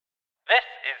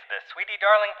is the Sweetie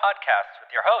Darling Podcast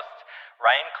with your hosts,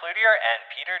 Ryan Cloutier and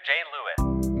Peter J. Lewis.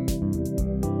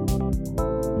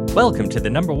 Welcome to the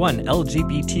 #1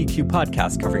 LGBTQ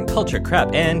podcast covering culture,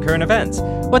 crap, and current events.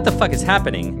 What the fuck is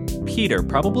happening? Peter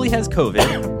probably has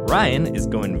COVID, Ryan is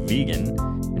going vegan,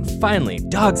 and finally,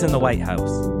 dogs in the White House.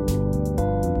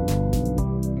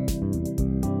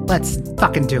 Let's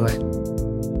fucking do it.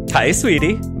 Hi,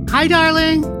 sweetie. Hi,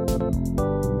 darling.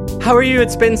 How are you?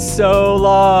 It's been so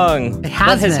long. It has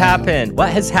What has been. happened? What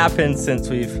has happened since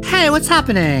we've... Hey, what's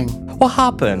happening? What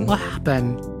happened? What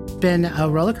happened? Been a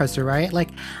roller coaster, right? Like,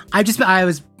 I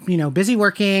was, busy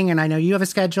working, and I know you have a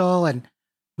schedule, and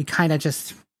we kind of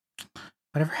just,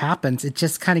 whatever happens, it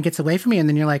just kind of gets away from me, and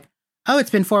then you're like, oh, it's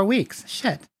been 4 weeks.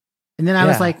 Shit. And then I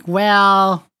was like,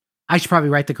 well, I should probably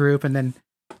write the group, and then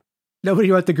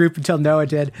nobody wrote the group until Noah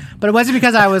did. But it wasn't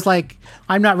because I was like,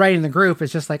 I'm not writing the group.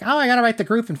 It's just like, oh, I got to write the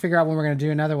group and figure out when we're going to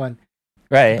do another one.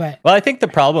 Right. But- well, I think the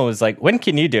problem was like, when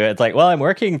can you do it? It's like, well, I'm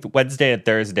working Wednesday and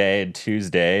Thursday and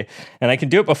Tuesday, and I can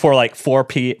do it before like 4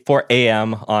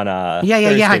 a.m. on a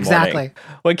Thursday exactly. morning.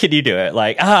 When can you do it?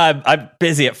 Like, I'm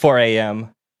busy at 4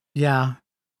 a.m. Yeah.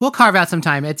 We'll carve out some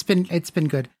time. It's been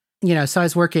good. So I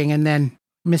was working, and then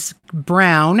Miss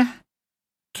Brown,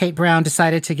 Kate Brown,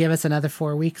 decided to give us another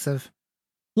 4 weeks of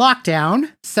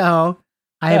lockdown. So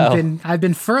I've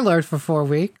been furloughed for 4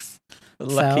 weeks.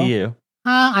 Lucky you.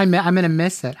 I'm gonna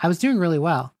miss it. I was doing really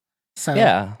well. So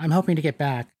Yeah. I'm hoping to get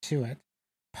back to it.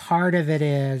 Part of it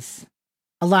is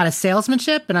a lot of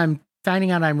salesmanship, and I'm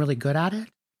finding out I'm really good at it.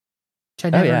 Which I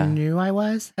never knew I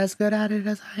was as good at it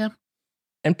as I am.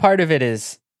 And part of it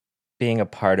is being a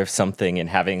part of something and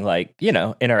having like,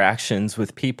 interactions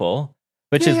with people,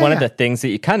 which is one of the things that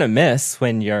you kind of miss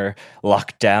when you're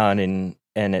locked down and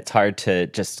it's hard to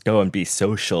just go and be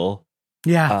social.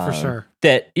 Yeah, for sure.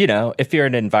 That, if you're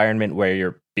in an environment where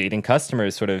you're meeting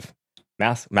customers sort of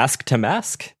mask to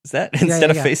mask, is that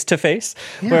instead of face to face?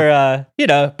 Where,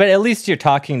 but at least you're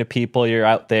talking to people, you're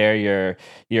out there,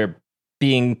 you're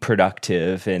being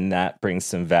productive, and that brings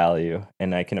some value.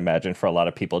 And I can imagine for a lot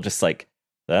of people, just like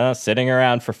sitting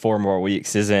around for 4 more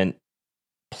weeks isn't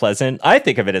pleasant. I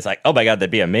think of it as like, oh my God,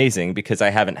 that'd be amazing because I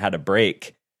haven't had a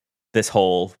break this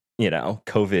whole,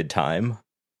 COVID time.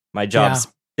 My job's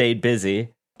stayed busy.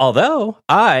 Although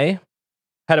I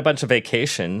had a bunch of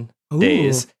vacation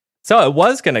days. So I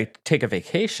was going to take a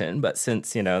vacation, but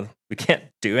since, we can't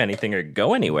do anything or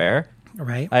go anywhere,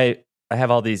 right? I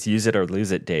have all these use it or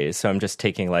lose it days. So I'm just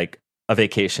taking like a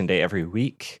vacation day every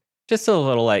week. Just a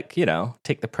little like,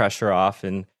 take the pressure off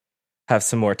and have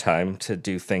some more time to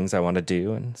do things I want to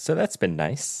do. And so that's been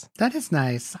nice. That is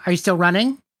nice. Are you still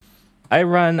running? I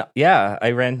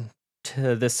ran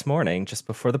to this morning just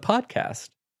before the podcast.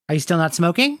 Are you still not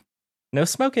smoking? No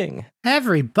smoking.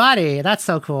 Everybody. That's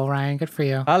so cool, Ryan. Good for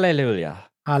you. Hallelujah.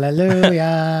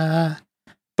 Hallelujah.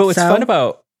 But what's fun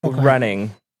about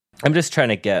running, I'm just trying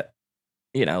to get,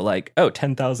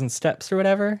 10,000 steps or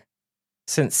whatever.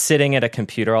 Since sitting at a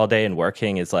computer all day and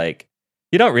working is like,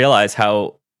 you don't realize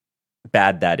how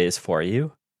bad that is for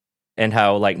you and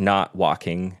how like not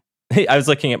walking. I was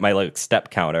looking at my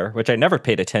step counter, which I never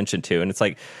paid attention to. And it's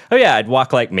like, oh yeah, I'd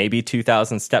walk like maybe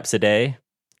 2,000 steps a day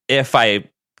if I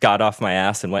got off my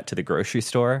ass and went to the grocery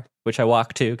store, which I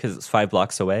walked to because it's 5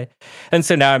 blocks away. And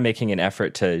so now I'm making an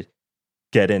effort to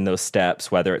get in those steps,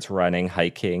 whether it's running,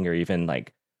 hiking, or even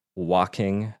like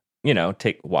walking,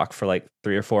 walk for like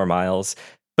 3 or 4 miles.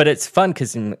 But it's fun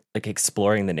because I'm like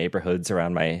exploring the neighborhoods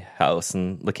around my house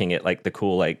and looking at like the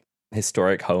cool, like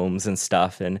historic homes and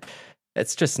stuff. And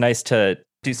it's just nice to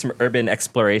do some urban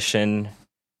exploration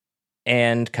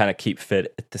and kind of keep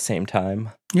fit at the same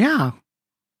time. Yeah.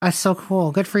 That's so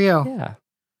cool. Good for you. Yeah.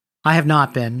 I have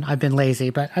not been. I've been lazy,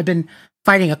 but I've been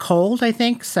fighting a cold, I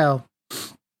think. So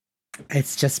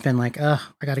it's just been like, I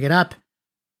got to get up.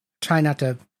 Try not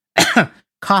to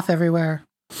cough everywhere.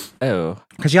 Oh.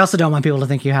 Because you also don't want people to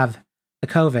think you have the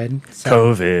COVID. So.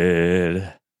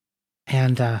 COVID.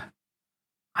 And I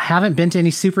haven't been to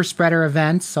any super spreader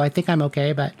events, so I think I'm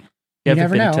okay, but you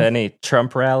never know. You haven't been to any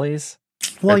Trump rallies?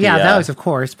 Well, those, of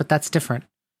course, but that's different.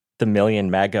 The Million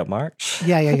MAGA March?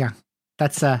 Yeah.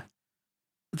 That's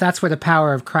where the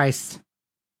power of Christ,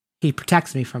 he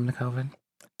protects me from the COVID.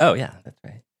 Oh, yeah, that's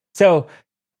right. So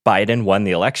Biden won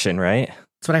the election, right?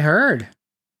 That's what I heard.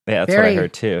 Yeah, that's what I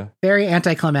heard too. Very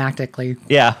anticlimactically.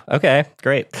 Yeah, okay,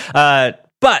 great. But,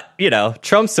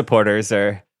 Trump supporters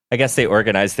I guess they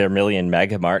organized their Million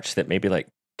MAGA March that maybe like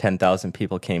 10,000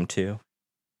 people came to.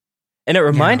 And it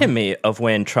reminded me of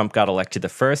when Trump got elected the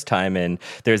first time and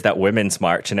there's that women's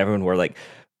march and everyone wore like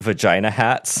vagina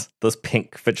hats, those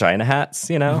pink vagina hats,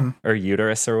 or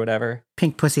uterus or whatever.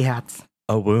 Pink pussy hats.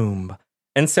 A womb.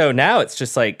 And so now it's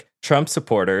just like Trump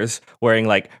supporters wearing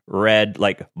like red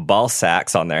like ball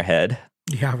sacks on their head.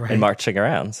 Yeah, right. And marching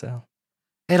around. So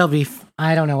it'll be,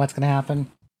 I don't know what's going to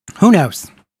happen. Who knows?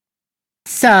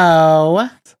 So,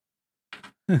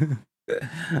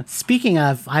 speaking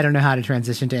of, I don't know how to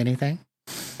transition to anything.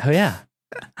 Oh, yeah.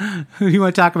 Who do you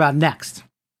want to talk about next?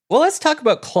 Well, let's talk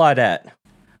about Claudette.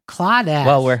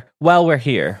 Claudette. While we're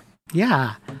here.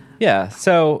 Yeah. Yeah.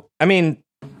 So, I mean,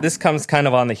 this comes kind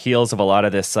of on the heels of a lot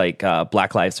of this like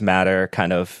Black Lives Matter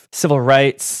kind of civil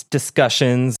rights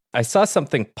discussions. I saw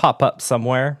something pop up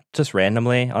somewhere just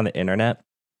randomly on the internet,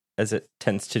 as it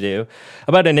tends to do,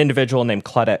 about an individual named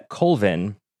Claudette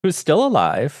Colvin, who's still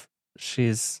alive.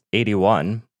 She's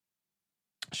 81.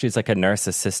 She's like a nurse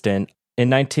assistant. In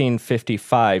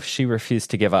 1955, she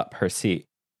refused to give up her seat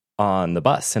on the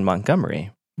bus in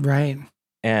Montgomery. Right.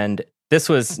 And this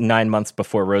was 9 months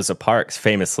before Rosa Parks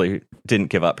famously didn't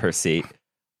give up her seat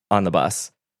on the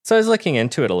bus. So I was looking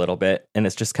into it a little bit, and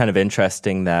it's just kind of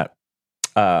interesting that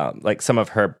like some of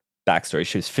her backstory.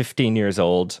 She was 15 years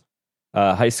old,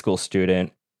 a high school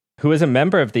student who was a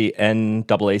member of the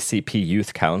NAACP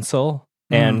Youth Council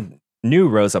and knew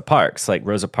Rosa Parks. Like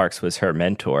Rosa Parks was her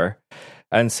mentor.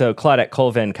 And so Claudette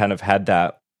Colvin kind of had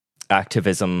that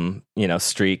activism,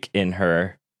 streak in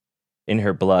her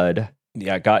blood.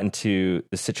 Yeah, got into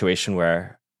the situation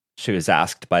where she was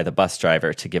asked by the bus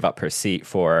driver to give up her seat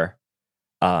for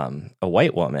a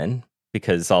white woman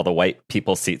because all the white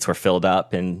people's seats were filled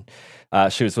up, and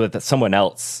she was with someone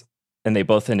else, and they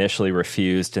both initially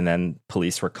refused, and then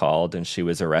police were called, and she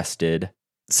was arrested,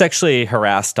 sexually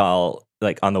harassed all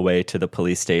like on the way to the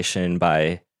police station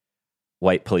by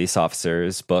white police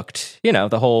officers, booked,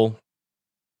 the whole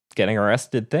getting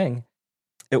arrested thing.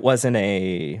 It wasn't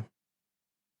a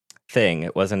thing.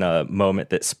 It wasn't a moment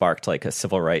that sparked like a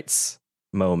civil rights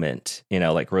moment,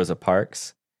 like Rosa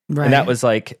Parks. Right. And that was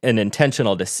like an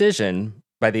intentional decision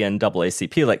by the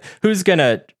NAACP. Like, who's going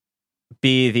to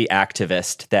be the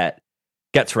activist that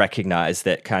gets recognized,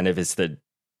 that kind of is the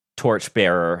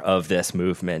torchbearer of this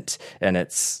movement? And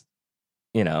it's,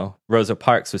 Rosa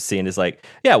Parks was seen as like,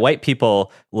 yeah, white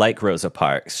people like Rosa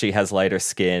Parks. She has lighter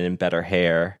skin and better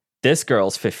hair. This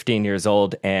girl's 15 years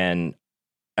old, and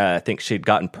I think she'd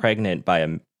gotten pregnant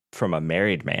from a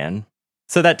married man.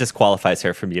 So that disqualifies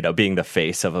her from, being the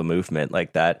face of a movement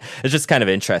like that. It's just kind of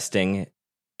interesting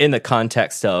in the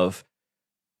context of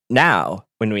now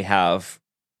when we have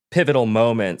pivotal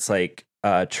moments like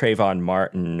Trayvon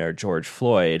Martin or George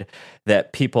Floyd,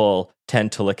 that people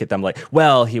tend to look at them like,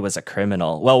 well, he was a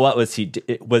criminal. Well, what was he?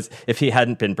 If he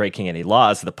hadn't been breaking any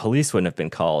laws, the police wouldn't have been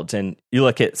called. And you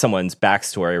look at someone's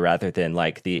backstory rather than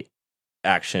like the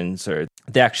actions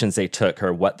they took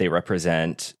or what they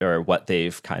represent or what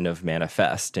they've kind of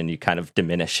manifest, and you kind of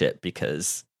diminish it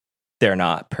because they're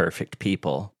not perfect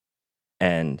people.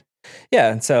 And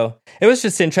yeah, and so it was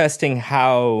just interesting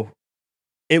how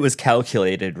it was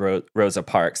calculated, Rosa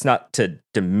Parks, not to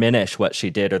diminish what she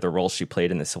did or the role she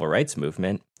played in the civil rights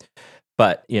movement,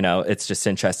 but it's just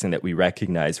interesting that we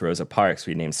recognize Rosa Parks.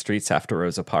 We name streets after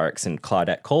Rosa Parks. And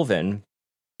Claudette Colvin,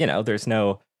 there's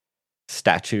no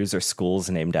statues or schools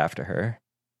named after her.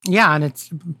 Yeah, and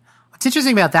what's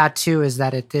interesting about that too is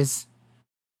that it is,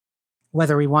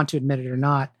 whether we want to admit it or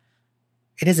not,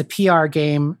 it is a PR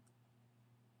game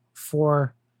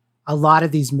for a lot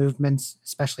of these movements,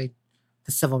 especially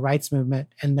the civil rights movement.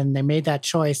 And then they made that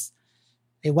choice.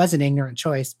 It was an ignorant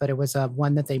choice, but it was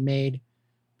one that they made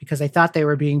because they thought they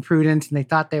were being prudent and they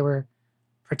thought they were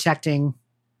protecting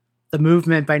the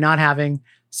movement by not having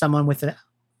someone with an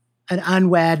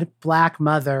unwed black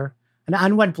mother, an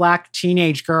unwed black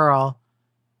teenage girl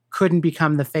couldn't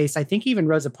become the face. I think even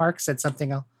Rosa Parks said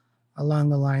something along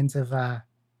the lines of,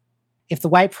 if the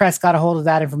white press got a hold of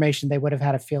that information, they would have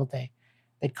had a field day.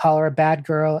 They'd call her a bad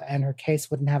girl and her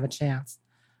case wouldn't have a chance.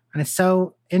 And it's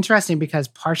so interesting because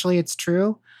partially it's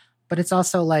true, but it's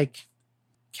also like,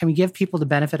 can we give people the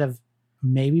benefit of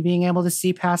maybe being able to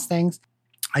see past things?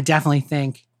 I definitely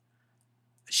think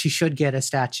she should get a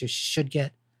statue. She should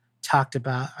get talked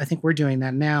about. I think we're doing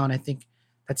that now, and I think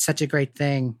that's such a great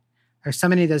thing. There's so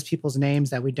many of those people's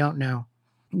names that we don't know.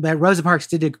 But Rosa Parks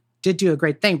did do a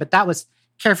great thing, but that was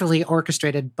carefully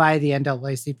orchestrated by the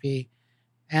NAACP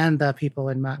and the people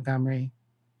in Montgomery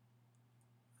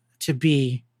to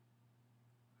be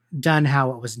done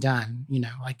how it was done.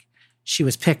 Like she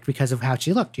was picked because of how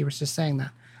she looked. You were just saying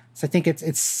that. So I think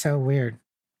it's so weird.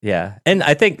 Yeah. And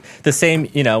I think the same,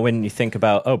 when you think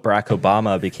about, Barack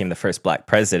Obama became the first black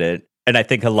president. And I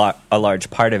think a large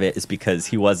part of it is because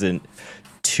he wasn't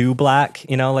too black,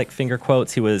 like finger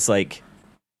quotes. He was like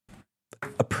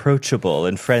approachable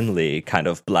and friendly kind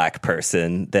of black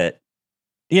person that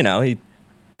he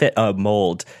fit a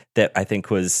mold that I think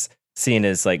was seen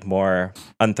as like more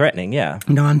unthreatening. Yeah.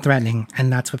 Non-threatening.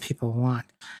 And that's what people want.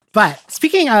 But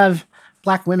speaking of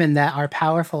Black women that are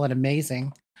powerful and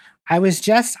amazing, I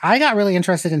got really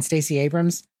interested in Stacey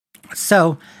Abrams.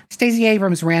 So Stacey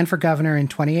Abrams ran for governor in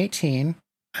 2018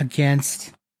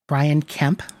 against Brian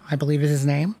Kemp, I believe is his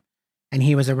name. And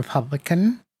he was a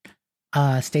Republican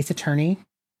state's attorney.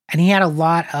 And he had a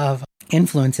lot of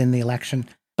influence in the election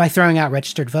by throwing out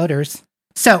registered voters.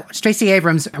 So Stacey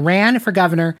Abrams ran for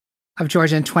governor of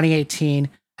Georgia in 2018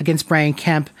 against Brian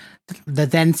Kemp, the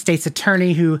then state's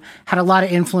attorney who had a lot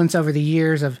of influence over the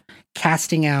years of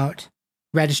casting out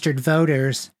registered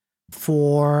voters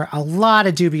for a lot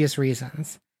of dubious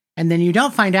reasons. And then you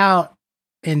don't find out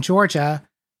in Georgia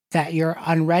that you're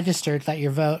unregistered, that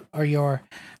your vote or your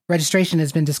registration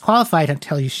has been disqualified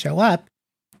until you show up.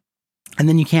 And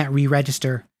then you can't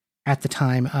re-register at the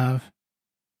time of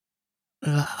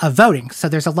voting. So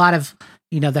there's a lot of,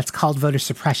 that's called voter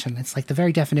suppression. It's like the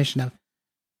very definition of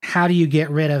how do you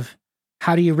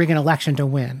rig an election to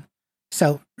win?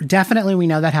 So definitely we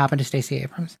know that happened to Stacey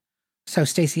Abrams. So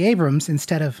Stacey Abrams,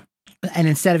 instead of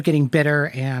getting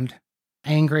bitter and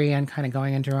angry and kind of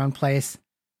going into her own place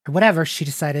or whatever, she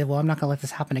decided, well, I'm not going to let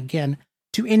this happen again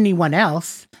to anyone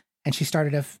else. And she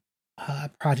started a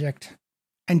project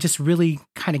and just really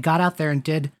kind of got out there and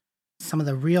did some of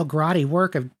the real grotty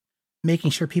work of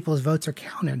making sure people's votes are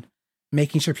counted,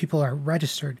 making sure people are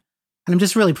registered. And I'm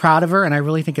just really proud of her. And I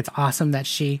really think it's awesome that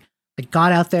she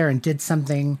got out there and did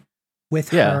something with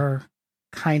her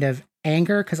kind of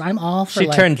anger. Cause I'm all for she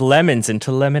turned lemons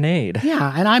into lemonade.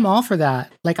 Yeah. And I'm all for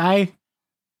that. I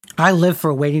live for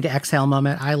a waiting to exhale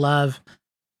moment. I love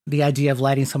the idea of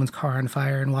lighting someone's car on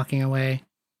fire and walking away.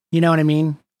 You know what I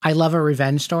mean? I love a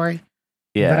revenge story.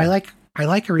 Yeah. But I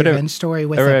like a revenge story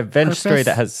with a revenge purpose. Story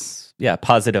that has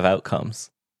positive outcomes.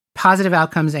 Positive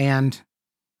outcomes. And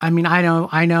I mean, I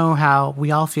know how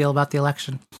we all feel about the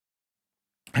election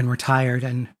and we're tired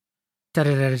and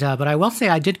da-da-da-da-da. But I will say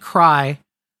I did cry.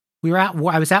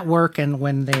 I was at work and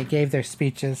when they gave their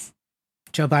speeches,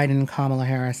 Joe Biden and Kamala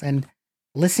Harris, and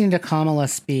listening to Kamala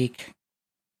speak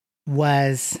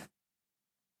was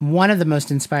one of the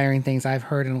most inspiring things I've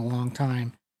heard in a long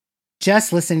time.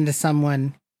 Just listening to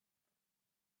someone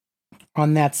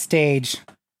on that stage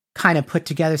kind of put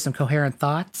together some coherent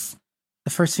thoughts.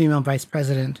 The first female vice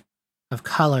president of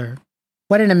color.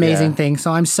 What an amazing thing.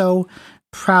 So I'm so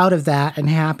proud of that and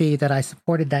happy that I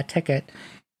supported that ticket,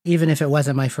 even if it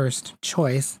wasn't my first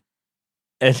choice.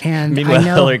 And meanwhile,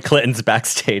 Hillary Clinton's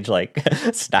backstage,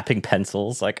 snapping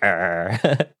pencils,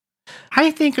 I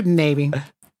think maybe.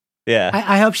 Yeah.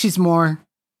 I hope she's more.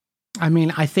 I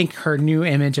mean, I think her new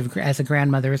image as a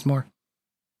grandmother is more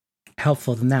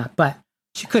helpful than that. But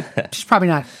she's probably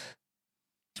not.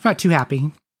 She's not too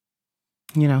happy,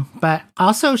 But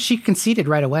also, she conceded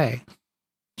right away.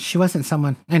 She wasn't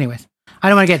someone. Anyways, I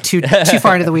don't want to get too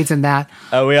far into the weeds in that.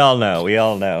 Oh, we all know.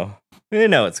 We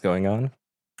know what's going on.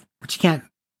 But you can't.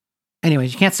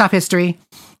 Anyways, you can't stop history.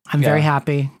 I'm very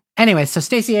happy. Anyway, so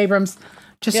Stacey Abrams,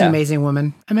 just an amazing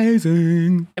woman.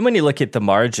 Amazing. And when you look at the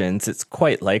margins, it's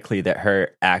quite likely that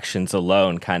her actions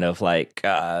alone kind of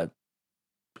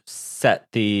set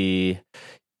the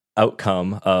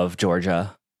outcome of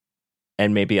Georgia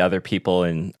and maybe other people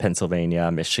in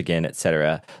Pennsylvania, Michigan,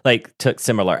 etc. Took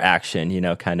similar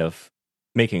action, kind of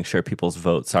making sure people's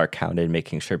votes are counted,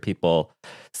 making sure people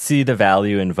see the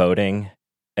value in voting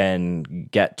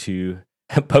and get to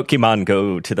Pokemon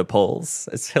Go to the polls,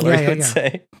 as Hillary would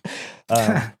say.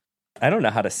 I don't know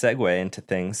how to segue into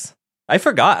things. I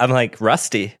forgot. I'm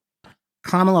rusty.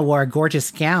 Kamala wore a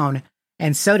gorgeous gown,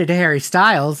 and so did Harry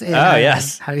Styles.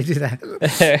 Yes. How do you do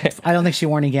that? I don't think she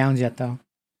wore any gowns yet, though.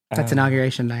 That's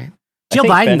inauguration night. Jill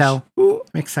Biden, though.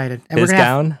 I'm excited. And his we're gonna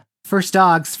gown? First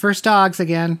dogs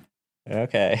again.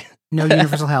 Okay. No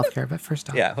universal health care, but first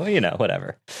dogs. Yeah, well,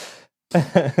 whatever.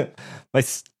 My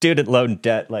student loan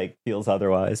debt feels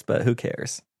otherwise, but who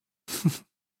cares?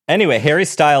 Anyway, Harry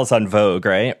Styles on Vogue,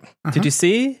 right? Uh-huh. Did you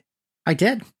see? I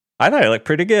did. I thought he looked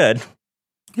pretty good.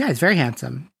 Yeah, he's very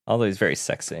handsome. Although he's very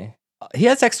sexy. He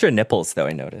has extra nipples, though,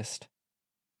 I noticed.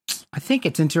 I think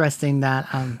it's interesting that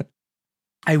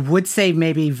I would say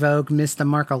maybe Vogue missed the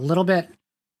mark a little bit.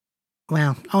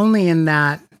 Well, only in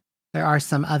that there are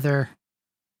some other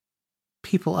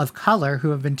people of color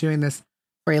who have been doing this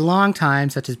for a long time,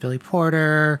 such as Billy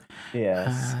Porter.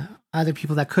 Yes. Other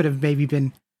people that could have maybe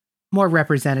been more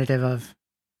representative of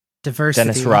diversity.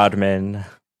 Dennis Rodman.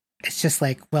 It's just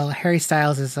Harry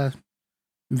Styles is a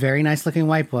very nice looking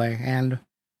white boy, and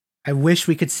I wish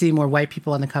we could see more white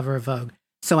people on the cover of Vogue.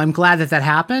 So I'm glad that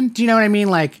happened. Do you know what I mean?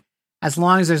 as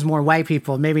long as there's more white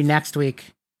people, maybe next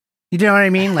week. You know what I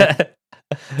mean? Like,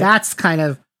 that's kind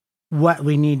of what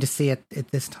we need to see at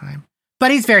this time.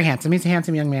 But he's very handsome. He's a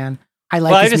handsome young man. I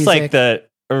like his music. Like the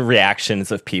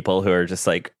reactions of people who are just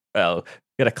like, oh,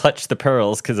 gotta clutch the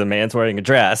pearls because a man's wearing a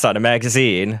dress on a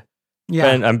magazine. Yeah.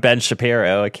 I'm Ben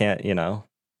Shapiro. I can't,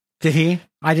 Did he?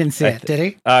 I didn't see it. Did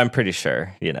he? I'm pretty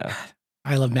sure,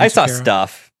 I love Ben I Shapiro. saw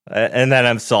stuff, and then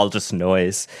it's all just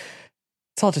noise.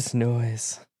 It's all just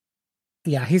noise.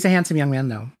 Yeah, he's a handsome young man,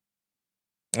 though.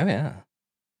 Oh, yeah.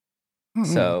 Mm-hmm.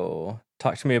 So,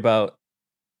 talk to me about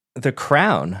The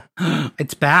Crown.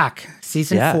 It's back.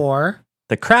 Season 4.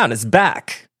 The Crown is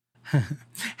back.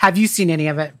 Have you seen any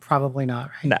of it? Probably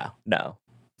not, right? No.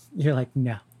 You're like,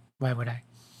 no. Why would I?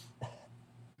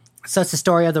 So it's the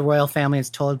story of the royal family. It's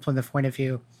told from the point of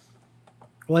view.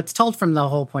 Well, it's told from the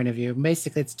whole point of view.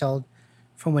 Basically, it's told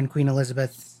from when Queen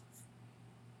Elizabeth's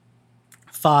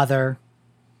father,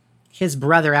 his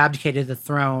brother, abdicated the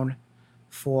throne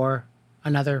for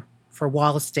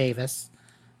Wallace Davis.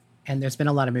 And there's been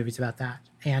a lot of movies about that.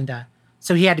 And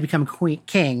so he had to become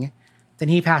king. Then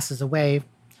he passes away,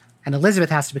 and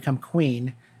Elizabeth has to become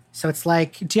queen. So it's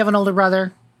like, do you have an older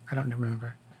brother? I don't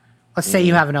remember. Let's say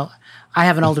I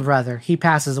have an older brother. He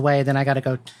passes away, then I got to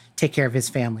go take care of his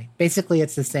family. Basically,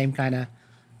 it's the same kind of.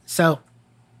 So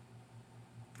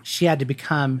she had to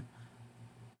become.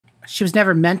 She was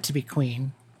never meant to be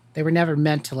queen. They were never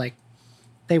meant to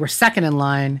They were second in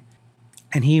line,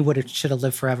 and he should have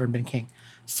lived forever and been king.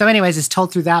 So, anyways, it's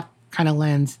told through that kind of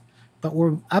lens. But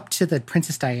we're up to the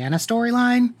Princess Diana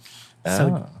storyline.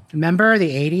 So remember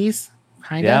the 80s,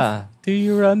 kind of? Yeah. Do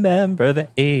you remember the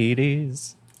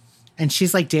 80s? And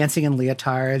she's like dancing in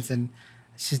leotards, and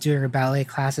she's doing her ballet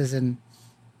classes in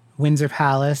Windsor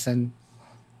Palace, and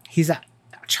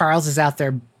Charles is out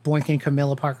there boinking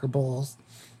Camilla Parker Bowles.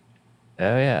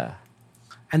 Oh yeah.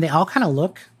 And they all kind of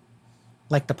look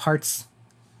like the parts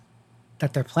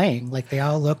that they're playing. Like they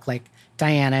all look like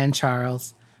Diana and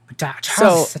Charles. But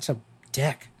Charles is such a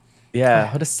dick.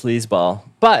 Yeah, what a sleazeball.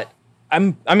 But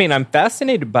I'm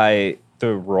fascinated by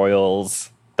the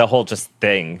royals, the whole just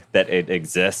thing that it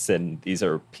exists, and these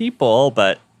are people,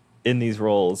 but in these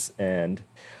roles and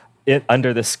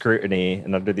under the scrutiny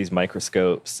and under these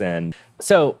microscopes. And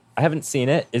so I haven't seen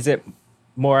it. Is it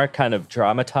more kind of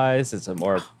dramatized? Is it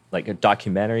more like a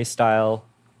documentary style?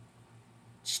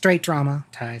 Straight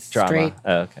dramatized. Drama. Straight.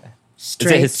 Oh, okay.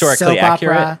 Straight is it historically soap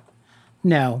accurate? Opera.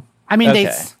 No. I mean,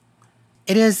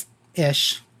 it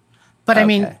is-ish. But I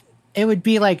mean, it would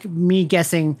be like me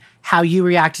guessing how you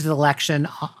reacted to the election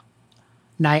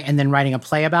night and then writing a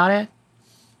play about it.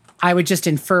 I would just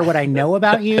infer what I know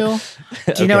about you.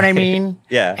 Do you know what I mean?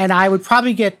 Yeah. And I would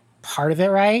probably get part of it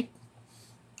right,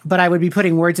 but I would be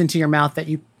putting words into your mouth that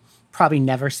you probably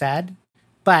never said.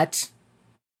 But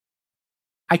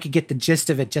I could get the gist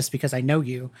of it just because I know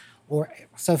you.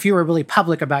 So if you were really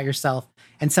public about yourself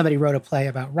and somebody wrote a play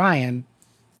about Ryan,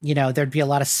 there'd be a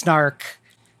lot of snark.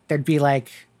 There'd be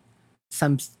like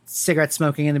some cigarette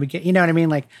smoking in the beginning. You know what I mean?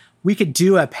 Like we could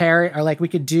do a pair, or like we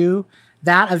could do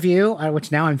that of you,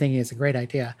 which now I'm thinking is a great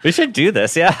idea. We should do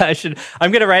this. Yeah, I should.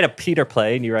 I'm going to write a Peter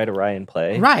play and you write a Ryan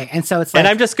play. Right. And so it's like, and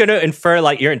I'm just going to infer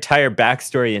like your entire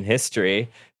backstory and history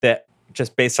that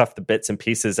just based off the bits and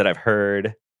pieces that I've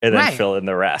heard, and then fill in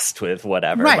the rest with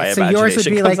whatever my imagination yours would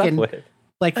be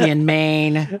like in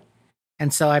Maine.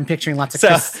 And so I'm picturing lots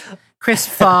of Chris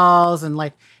Falls, and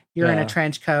like you're in a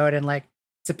trench coat and like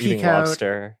it's a pea coat.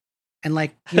 Lobster. And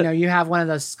like, you have one of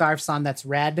those scarves on that's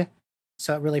red.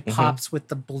 So it really pops with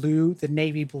the blue, the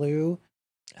navy blue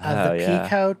of the pea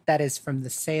coat that is from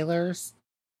the sailors.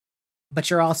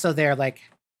 But you're also there like,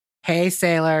 hey,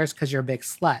 sailors, because you're a big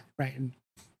slut, right? And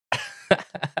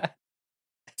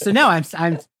so no,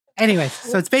 I'm anyway.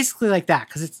 So it's basically like that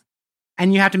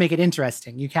and you have to make it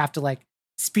interesting. You have to like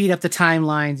speed up the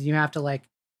timelines. You have to like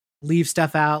leave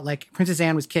stuff out. Like Princess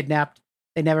Anne was kidnapped.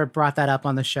 They never brought that up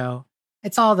on the show.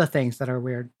 It's all the things that are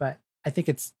weird, but I think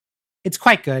it's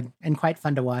quite good and quite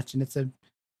fun to watch, and it's a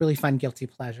really fun guilty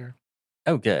pleasure.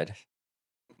 Oh, good.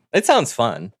 It sounds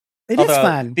fun. It is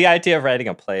fun. The idea of writing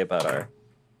a play about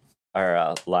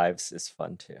our lives is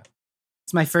fun too.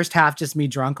 It's my first half just me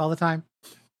drunk all the time.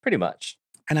 Pretty much.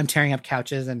 And I'm tearing up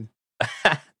couches and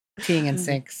peeing in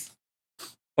sinks.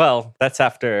 Well, that's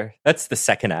the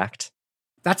second act.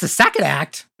 That's the second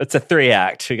act? It's a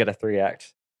 3-act. We got a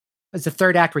 3-act. It's a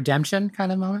third act redemption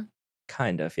kind of moment?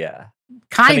 Kind of, yeah.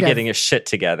 Kind of getting your shit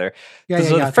together. Yeah,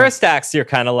 so the first act's you're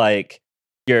kind of like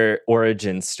your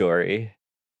origin story.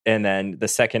 And then the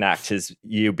second act is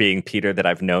you being Peter that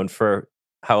I've known for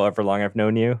however long I've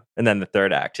known you. And then the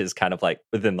third act is kind of like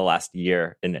within the last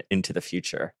year and into the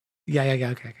future. Yeah.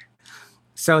 Okay.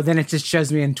 So then it just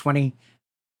shows me in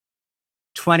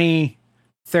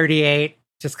 2038,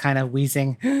 just kind of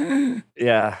wheezing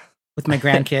Yeah. with my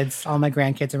grandkids, all my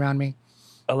grandkids around me.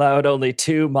 Allowed only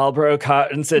 2 Marlboro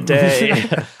cartons a day.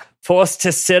 Forced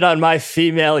to sit on my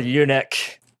female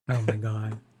eunuch. Oh my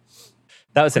God.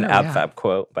 That was an Oh, AbFab yeah.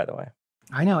 quote, by the way.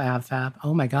 I know AbFab.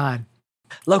 Oh my God.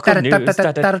 Local news.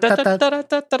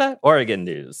 Oregon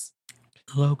news.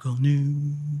 Local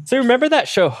news. So remember that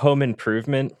show Home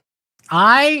Improvement?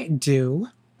 I do.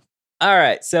 All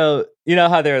right. So you know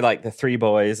how they're like the 3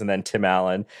 boys and then Tim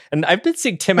Allen. And I've been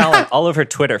seeing Tim Allen all over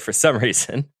Twitter for some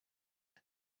reason.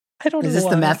 I don't know. Is this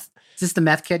why. the meth? Is this the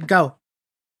meth kid? Go.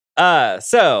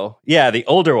 So yeah, the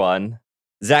older one,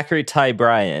 Zachary Ty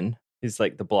Bryan. He's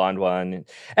like the blonde one.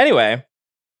 Anyway,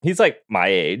 he's like my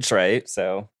age, right?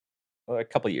 So a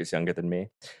couple years younger than me.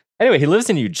 Anyway, he lives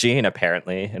in Eugene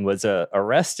apparently and was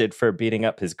arrested for beating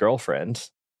up his girlfriend.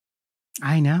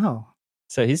 I know.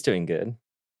 So he's doing good.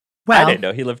 Well, I didn't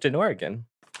know he lived in Oregon.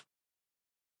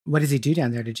 what does he do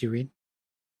down there? Did you read?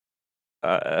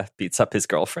 Beats up his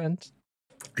girlfriend.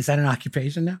 Is that an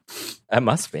occupation now? That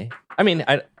must be. I mean,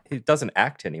 he doesn't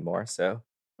act anymore, so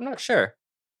I'm not sure.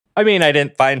 I mean, I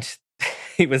didn't find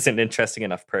he was an interesting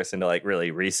enough person to like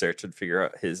really research and figure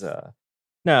out his.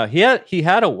 No, he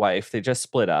had a wife. They just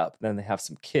split up. Then they have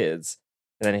some kids.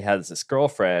 And then he has this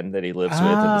girlfriend that he lives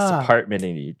with in this apartment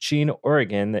in Eugene,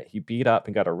 Oregon, that he beat up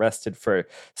and got arrested for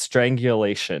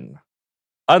strangulation,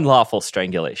 unlawful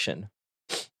strangulation.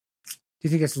 Do you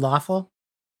think it's lawful?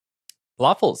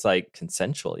 Lawful is like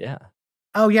consensual, yeah.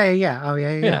 Oh yeah. Oh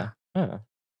yeah. Yeah.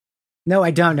 No,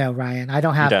 I don't know, Ryan. I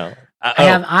don't have. You don't.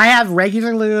 I have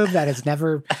regular lube that has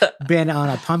never been on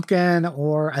a pumpkin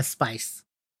or a spice.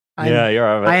 I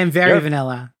am very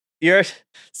vanilla. You're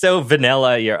so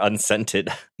vanilla, you're unscented.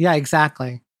 Yeah,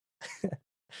 exactly.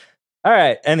 All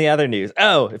right, and the other news.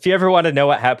 Oh, if you ever want to know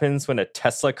what happens when a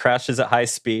Tesla crashes at high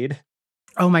speed.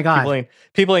 Oh my God.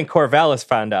 People in Corvallis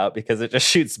found out because it just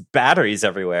shoots batteries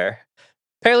everywhere.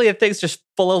 Apparently the thing's just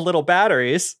full of little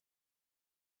batteries.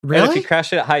 Really? And if you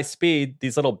crash it at high speed,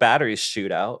 these little batteries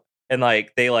shoot out. And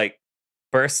like they like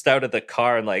burst out of the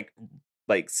car and like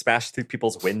smash through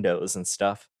people's windows and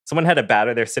stuff. Someone had a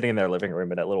battery. They're sitting in their living room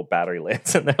and a little battery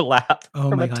lands in their lap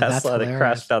from a Tesla that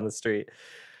crashed down the street.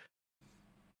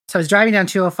 So I was driving down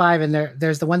 205 and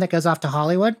there's the one that goes off to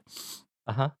Hollywood.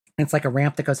 Uh-huh. And it's like a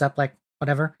ramp that goes up like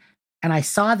whatever. And I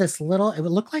saw this it would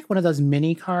look like one of those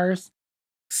mini cars,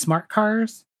 smart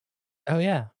cars. Oh,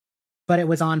 yeah. But it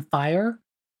was on fire.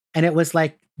 And it was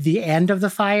like the end of the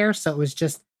fire. So it was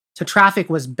just, so traffic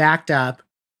was backed up.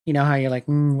 You know how you're like,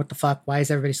 what the fuck? Why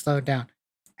is everybody slowed down?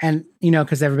 And, you know,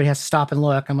 because everybody has to stop and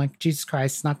look. I'm like, Jesus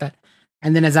Christ, it's not that.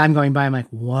 And then as I'm going by, I'm like,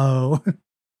 whoa.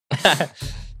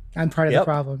 I'm part of the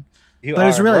problem.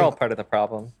 We're all part of the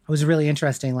problem. It was really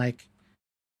interesting. Like,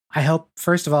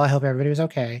 first of all, I hope everybody was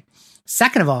okay.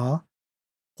 Second of all,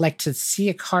 like to see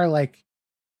a car like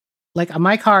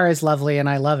my car is lovely and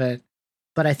I love it,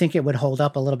 but I think it would hold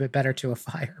up a little bit better to a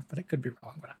fire, but it could be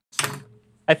wrong. But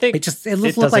I think it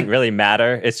doesn't really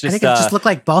matter. It's just, I think it just looked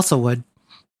like balsa wood.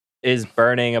 Is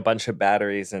burning a bunch of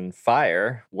batteries in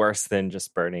fire worse than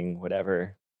just burning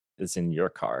whatever is in your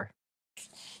car?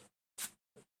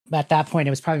 At that point, it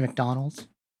was probably McDonald's.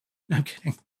 No, I'm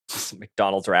kidding. Some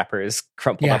McDonald's wrappers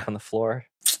crumpled up on the floor.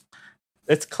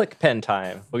 It's click pen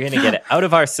time. We're going to get it out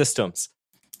of our systems.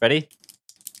 Ready?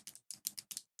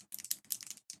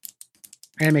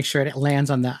 I'm going to make sure it lands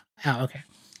on the... Oh, okay.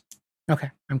 Okay,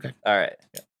 I'm good. All right.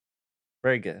 Yeah.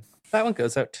 Very good. That one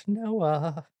goes out to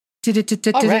Noah. All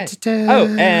right.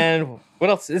 Oh, and what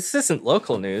else? This isn't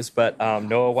local news, but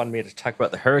Noah wanted me to talk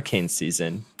about the hurricane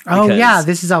season. Oh, yeah.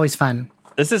 This is always fun.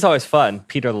 This is always fun.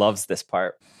 Peter loves this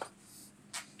part.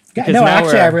 No,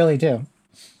 actually, I really do.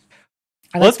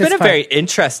 Well, it's been a very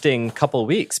interesting couple of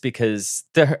weeks because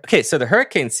the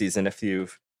hurricane season, if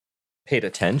you've paid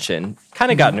attention,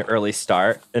 kind of got an early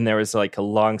start, and there was like a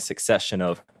long succession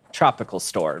of tropical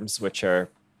storms, which are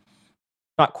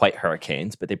not quite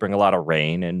hurricanes, but they bring a lot of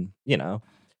rain and, you know,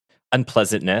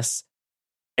 unpleasantness.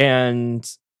 And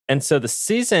so the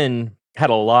season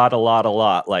had a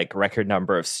lot, like record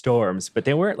number of storms, but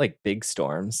they weren't like big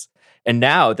storms. And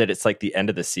now that it's like the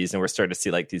end of the season, we're starting to see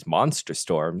like these monster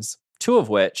storms, two of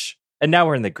which, and now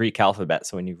we're in the Greek alphabet.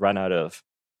 So when you run out of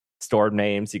storm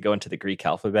names, you go into the Greek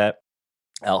alphabet,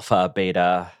 alpha,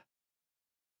 beta,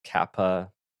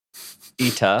 kappa,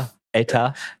 eta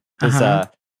is a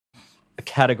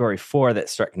category 4 that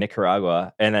struck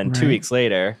Nicaragua. And then 2 weeks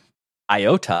later,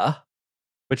 iota,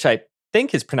 which I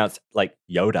think is pronounced like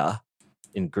Yoda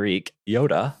in Greek,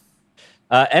 Yoda,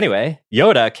 Anyway,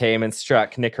 Yoda came and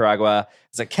struck Nicaragua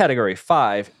as a Category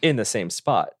 5 in the same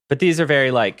spot. But these are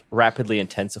very like rapidly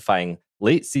intensifying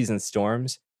late season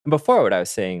storms. And before, what I was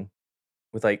saying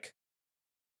with like,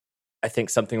 I think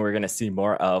something we're going to see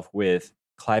more of with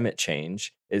climate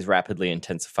change is rapidly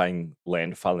intensifying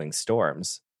landfalling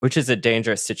storms, which is a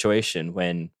dangerous situation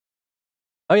when,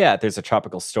 oh yeah, there's a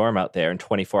tropical storm out there, and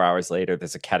 24 hours later,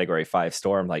 there's a Category 5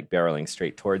 storm like barreling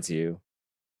straight towards you,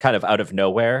 kind of out of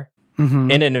nowhere,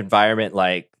 in an environment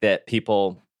like that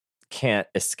people can't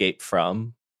escape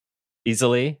from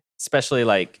easily, especially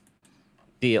like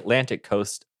the Atlantic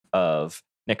coast of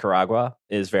Nicaragua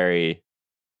is very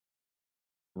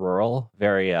rural,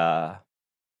 very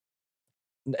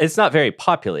it's not very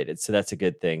populated, so that's a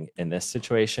good thing in this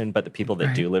situation. But the people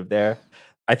that do live there,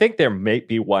 I think there may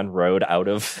be one road out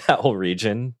of that whole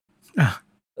region.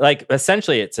 Like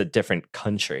essentially it's a different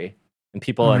country, and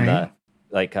people on the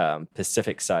like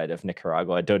Pacific side of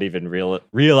Nicaragua don't even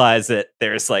realize that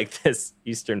there's like this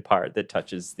eastern part that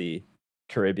touches the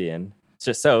Caribbean.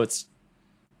 It's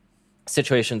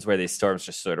situations where these storms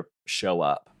just sort of show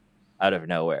up out of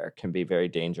nowhere can be very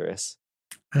dangerous.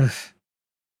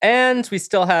 And we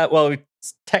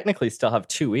technically still have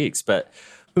 2 weeks, but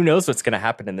who knows what's going to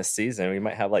happen in this season? We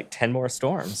might have like 10 more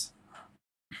storms.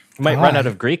 We might run out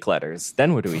of Greek letters.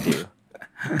 Then what do we do?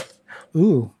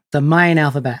 Ooh, the Mayan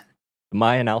alphabet. The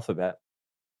Mayan alphabet.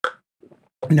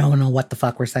 No one know what the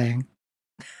fuck we're saying.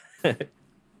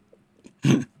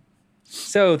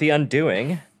 So, The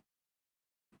Undoing.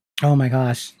 Oh my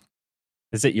gosh.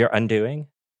 Is it your undoing?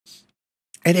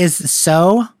 It is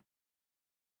so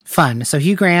fun. So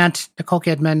Hugh Grant, Nicole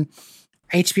Kidman,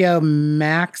 HBO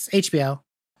Max, HBO.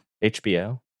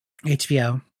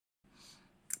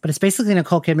 But it's basically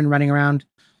Nicole Kidman running around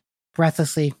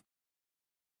breathlessly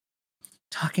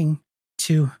talking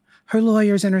to her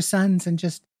lawyers and her sons and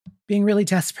just being really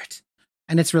desperate.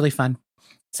 And it's really fun.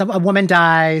 So a woman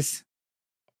dies.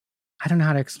 I don't know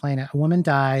how to explain it. A woman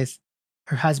dies.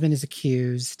 Her husband is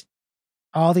accused.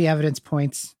 All the evidence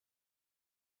points.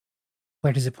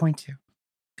 Where does it point to?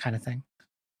 Kind of thing.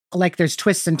 Like there's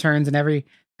twists and turns in every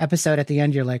episode. At the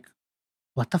end, you're like,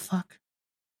 what the fuck?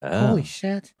 Holy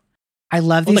shit. I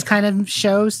love these kind of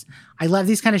shows. I love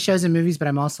these kind of shows and movies, but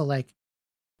I'm also like,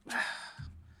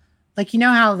 you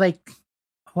know how like,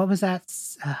 what was that?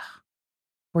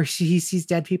 Where he sees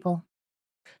dead people?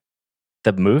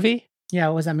 The movie? Yeah,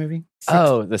 what was that movie?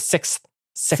 The Sixth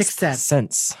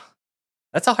Sense.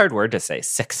 That's a hard word to say.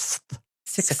 Sixth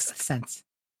Sense.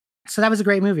 So that was a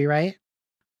great movie, right?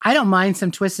 I don't mind some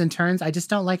twists and turns. I just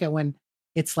don't like it when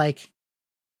it's like,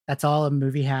 that's all a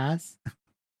movie has.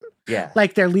 Yeah.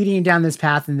 Like they're leading you down this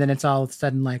path and then it's all of a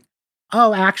sudden like,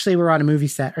 oh, actually we're on a movie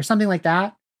set or something like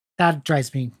that. That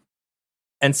drives me.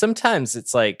 And sometimes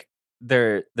it's like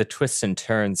the twists and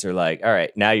turns are like, all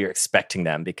right, now you're expecting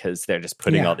them because they're just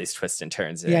putting all these twists and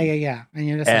turns in. Yeah. And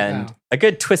you're just like, oh. A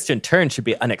good twist and turn should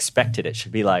be unexpected. It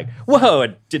should be like, whoa,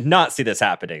 I did not see this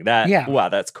happening. Wow,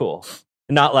 that's cool.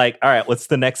 Not like, all right, what's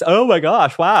the next? Oh my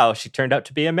gosh, wow, she turned out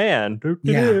to be a man.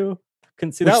 Yeah.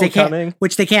 Couldn't see that one coming.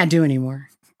 Which they can't do anymore.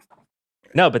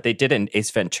 No, but they did in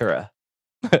Ace Ventura.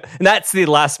 And that's the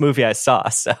last movie I saw.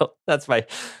 So that's my...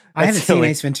 I haven't seen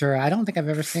Ace Ventura. I don't think I've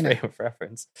ever seen it. Frame of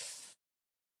reference.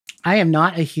 I am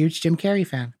not a huge Jim Carrey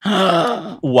fan.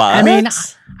 What? I mean,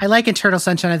 I like Eternal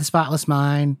Sunshine of the Spotless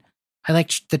Mind. I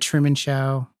like The Truman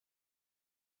Show.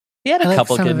 He had a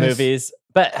couple good movies,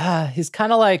 but he's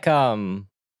kind of like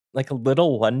a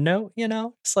little one note, you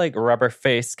know? It's like rubber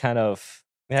face kind of.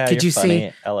 Yeah, Did you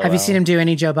see? LOL. Have you seen him do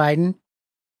any Joe Biden?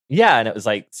 Yeah, and it was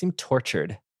like, seemed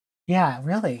tortured. Yeah,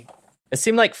 really. It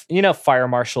seemed like, you know, Fire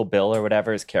Marshal Bill or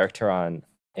whatever, his character on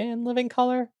In Living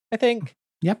Color, I think.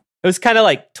 Yep. It was kind of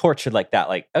like tortured like that.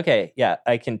 Like, okay, yeah,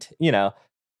 I can,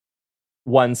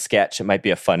 one sketch, it might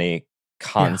be a funny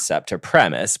concept or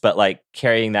premise, but like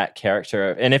carrying that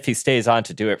character, and if he stays on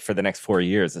to do it for the next 4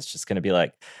 years, it's just going to be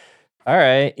like, all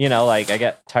right, like I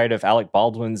get tired of Alec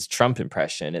Baldwin's Trump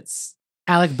impression.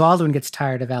 Alec Baldwin gets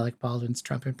tired of Alec Baldwin's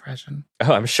Trump impression.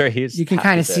 Oh, I'm sure he's. You can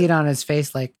kind of see it on his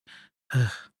face, like,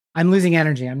 ugh, I'm losing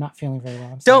energy. I'm not feeling very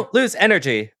well. Don't lose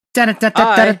energy. I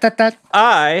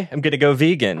am going to go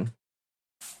vegan.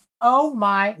 Oh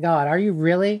my God. Are you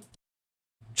really?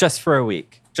 Just for a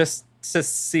week. Just to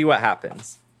see what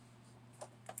happens.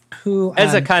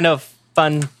 As a kind of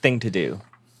fun thing to do.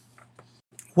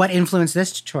 What influenced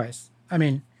this choice? I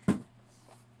mean,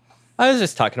 I was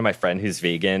just talking to my friend who's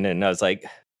vegan, and I was like,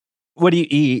 what do you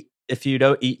eat if you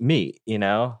don't eat meat?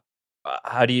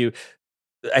 How do you...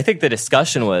 I think the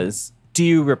discussion was, do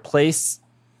you replace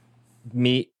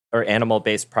meat or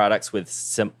animal-based products with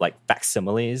like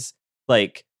facsimiles?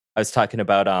 Like, I was talking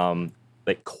about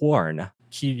like Quorn,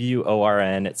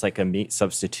 Quorn. It's like a meat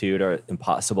substitute or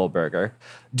Impossible Burger.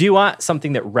 Do you want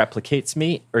something that replicates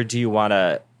meat, or do you want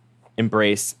to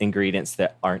embrace ingredients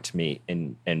that aren't meat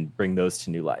and bring those to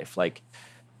new life? Like,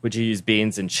 would you use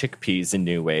beans and chickpeas in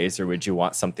new ways, or would you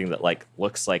want something that like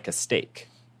looks like a steak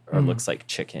or looks like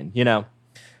chicken, you know?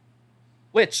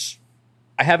 Which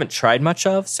I haven't tried much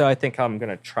of, so I think I'm going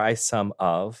to try some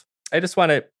of. I just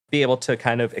want to be able to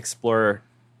kind of explore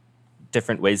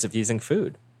different ways of using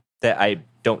food that I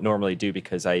don't normally do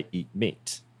because I eat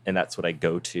meat, and that's what I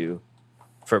go to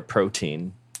for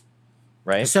protein,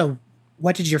 right? So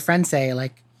what did your friend say?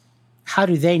 Like, how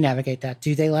do they navigate that?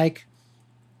 Do they like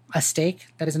a steak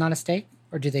that is not a steak,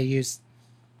 or do they use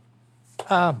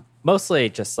mostly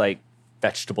just like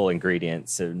vegetable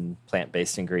ingredients and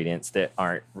plant-based ingredients that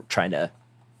aren't trying to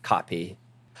copy?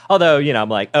 Although, you know, I'm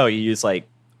like, oh, you use like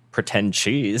pretend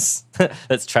cheese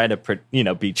that's trying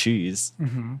to be cheese.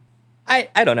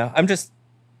 I don't know.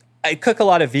 I cook a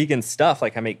lot of vegan stuff.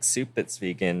 Like I make soup that's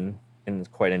vegan and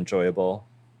quite enjoyable.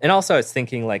 And also I was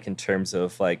thinking like in terms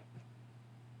of like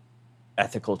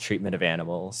ethical treatment of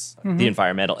animals, the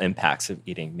environmental impacts of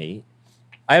eating meat.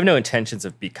 I have no intentions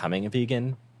of becoming a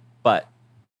vegan, but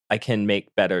I can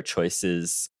make better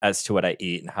choices as to what I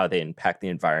eat and how they impact the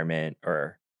environment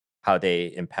or how they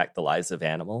impact the lives of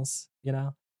animals, you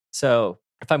know? So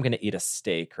if I'm going to eat a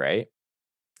steak, right,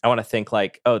 I want to think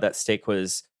like, oh, that steak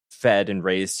was fed and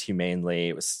raised humanely.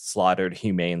 It was slaughtered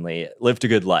humanely. It lived a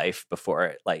good life before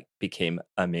it like became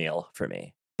a meal for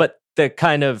me. But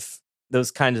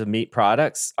those kinds of meat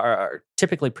products are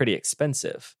typically pretty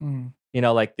expensive. You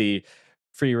know, like the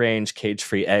free-range,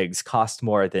 cage-free eggs cost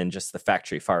more than just the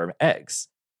factory farm eggs.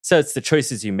 So it's the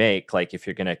choices you make, like if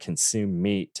you're going to consume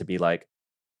meat, to be like,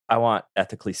 I want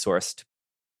ethically sourced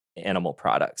animal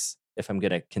products if I'm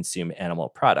going to consume animal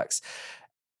products.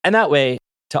 And that way,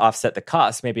 to offset the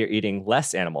cost, maybe you're eating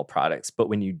less animal products. But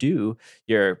when you do,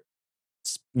 you're,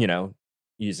 you know,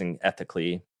 using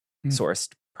ethically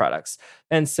sourced products.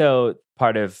 And so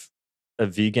part of a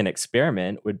vegan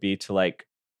experiment would be to like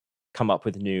come up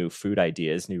with new food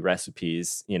ideas, new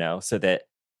recipes, you know, so that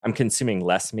I'm consuming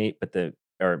less meat,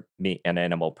 or meat and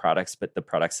animal products, but the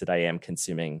products that I am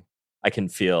consuming, I can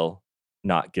feel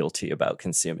not guilty about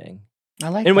consuming. I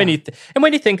like and that.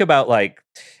 When you think about like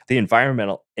the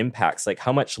environmental impacts, like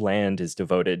how much land is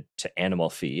devoted to animal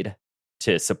feed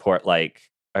to support like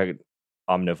a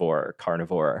omnivore or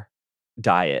carnivore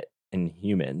diet in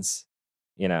humans,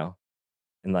 you know,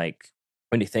 and like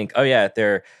when you think, oh yeah,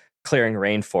 they're clearing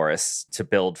rainforests to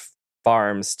build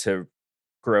farms to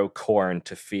grow corn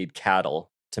to feed cattle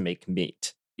to make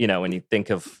meat, you know, when you think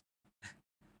of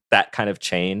that kind of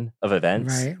chain of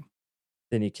events, Right.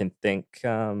 then you can think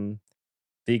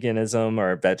veganism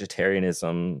or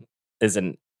vegetarianism is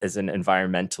an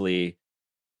environmentally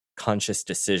conscious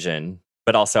decision,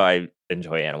 but also I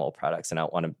enjoy animal products and I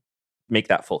want to make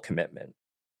that full commitment.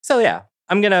 So yeah,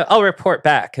 I'll report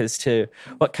back as to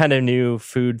what kind of new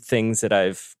food things that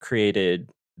I've created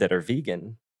that are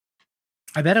vegan.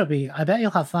 I bet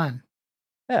you'll have fun.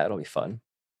 Yeah, it'll be fun.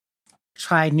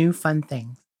 Try new fun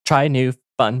things. Try new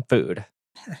fun food.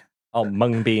 All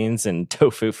mung beans and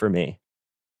tofu for me.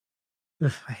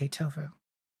 Ugh, I hate tofu.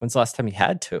 When's the last time you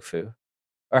had tofu?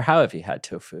 Or how have you had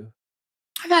tofu?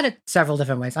 I've had it several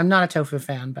different ways. I'm not a tofu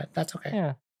fan, but that's okay.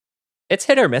 Yeah. It's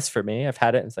hit or miss for me. I've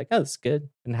had it and it's like, oh, it's good.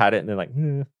 And had it and then like,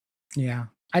 Yeah.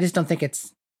 I just don't think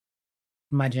it's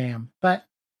my jam. But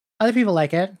other people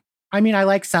like it. I mean, I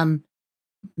like some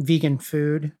vegan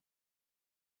food.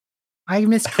 I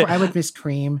would miss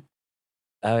cream.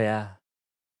 Oh, yeah.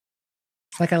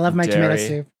 Like I love my tomato Dairy.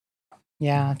 soup.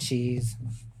 Yeah, cheese.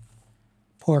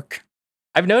 Pork.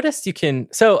 I've noticed you can.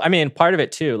 So, I mean, part of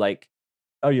it too, like,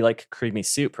 oh, you like creamy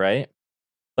soup, right?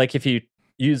 Like if you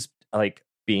use like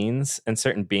beans, and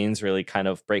certain beans really kind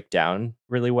of break down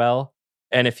really well.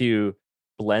 And if you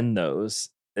blend those,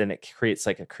 then it creates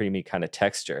like a creamy kind of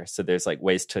texture. So there's like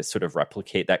ways to sort of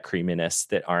replicate that creaminess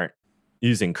that aren't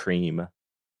using cream.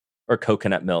 Or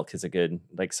coconut milk is a good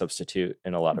like substitute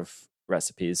in a lot of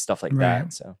recipes, stuff like Right.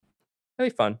 that. So it'll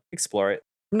be fun. Explore it.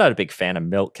 I'm not a big fan of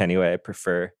milk anyway. I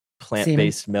prefer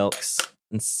plant-based milks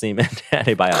and semen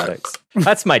antibiotics.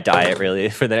 That's my diet really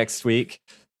for the next week.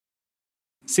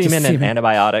 Semen and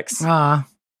antibiotics. I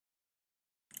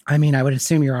mean, I would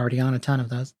assume you're already on a ton of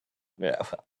those. Yeah,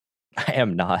 well, I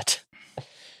am not.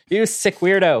 You sick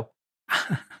weirdo.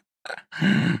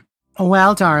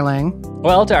 Well, darling.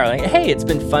 Hey, it's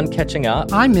been fun catching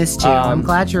up. I missed you. I'm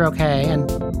glad you're okay, and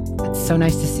it's so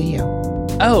nice to see you.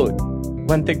 Oh,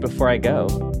 one thing before I go.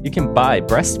 You can buy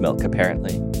breast milk,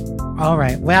 apparently. All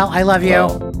right. Well, I love you.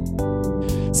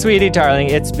 Well, Sweetie, darling,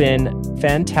 it's been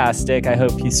fantastic. I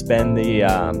hope you spend the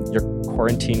your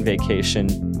quarantine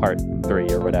vacation part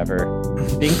 3 or whatever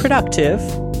being productive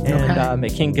and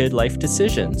making good life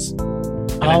decisions.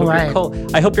 And All right.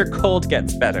 I hope your cold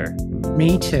gets better.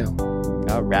 Me too.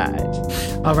 All right.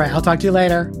 All right. I'll talk to you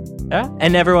later. Yeah.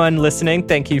 And everyone listening,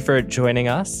 thank you for joining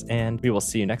us, and we will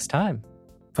see you next time.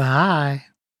 Bye.